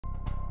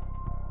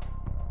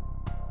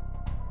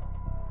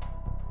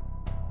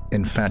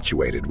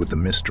Infatuated with the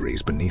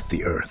mysteries beneath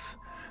the earth,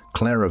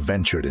 Clara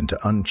ventured into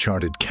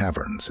uncharted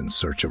caverns in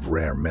search of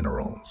rare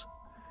minerals.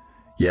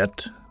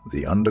 Yet,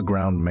 the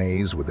underground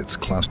maze with its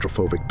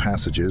claustrophobic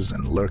passages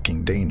and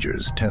lurking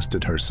dangers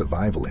tested her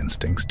survival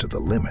instincts to the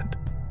limit.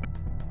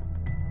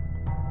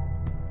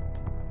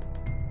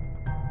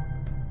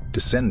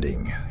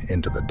 Descending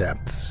into the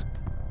depths,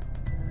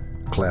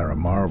 Clara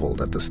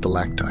marveled at the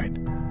stalactite,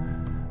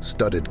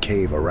 studded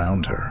cave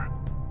around her.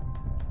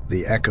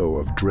 The echo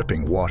of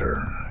dripping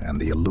water and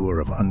the allure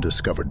of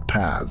undiscovered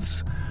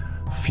paths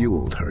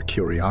fueled her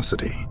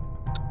curiosity.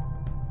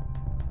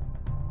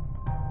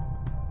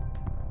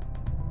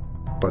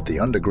 But the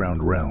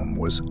underground realm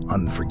was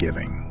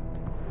unforgiving.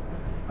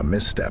 A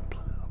misstep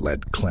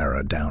led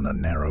Clara down a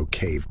narrow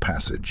cave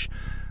passage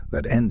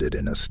that ended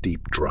in a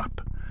steep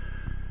drop.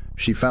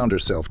 She found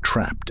herself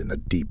trapped in a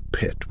deep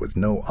pit with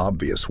no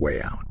obvious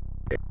way out.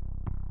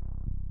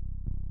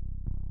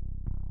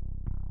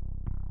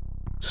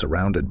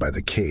 Surrounded by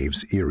the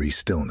cave's eerie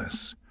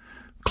stillness,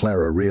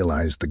 Clara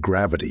realized the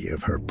gravity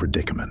of her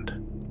predicament.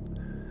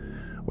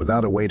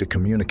 Without a way to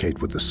communicate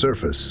with the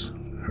surface,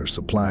 her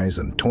supplies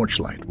and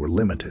torchlight were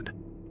limited.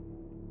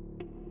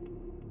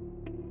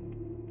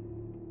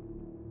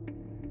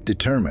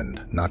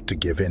 Determined not to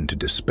give in to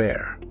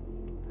despair,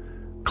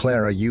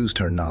 Clara used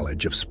her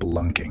knowledge of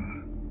spelunking.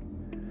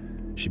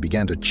 She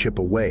began to chip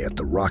away at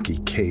the rocky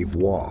cave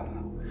wall,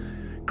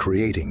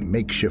 creating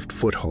makeshift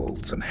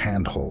footholds and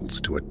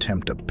handholds to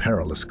attempt a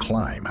perilous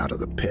climb out of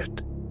the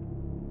pit.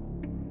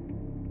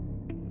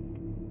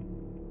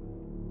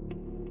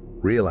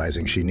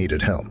 Realizing she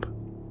needed help,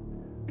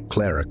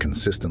 Clara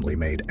consistently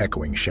made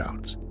echoing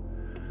shouts,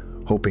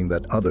 hoping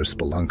that other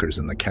spelunkers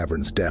in the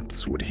cavern's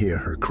depths would hear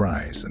her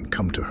cries and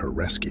come to her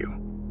rescue.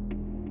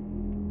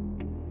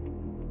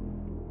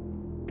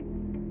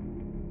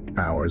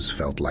 Hours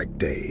felt like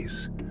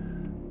days,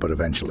 but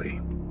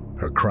eventually,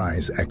 her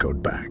cries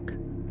echoed back.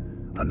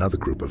 Another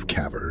group of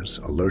cavers,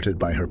 alerted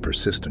by her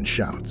persistent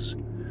shouts,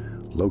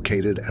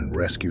 located and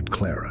rescued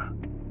Clara,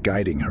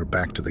 guiding her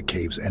back to the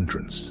cave's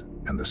entrance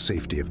and the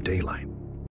safety of daylight.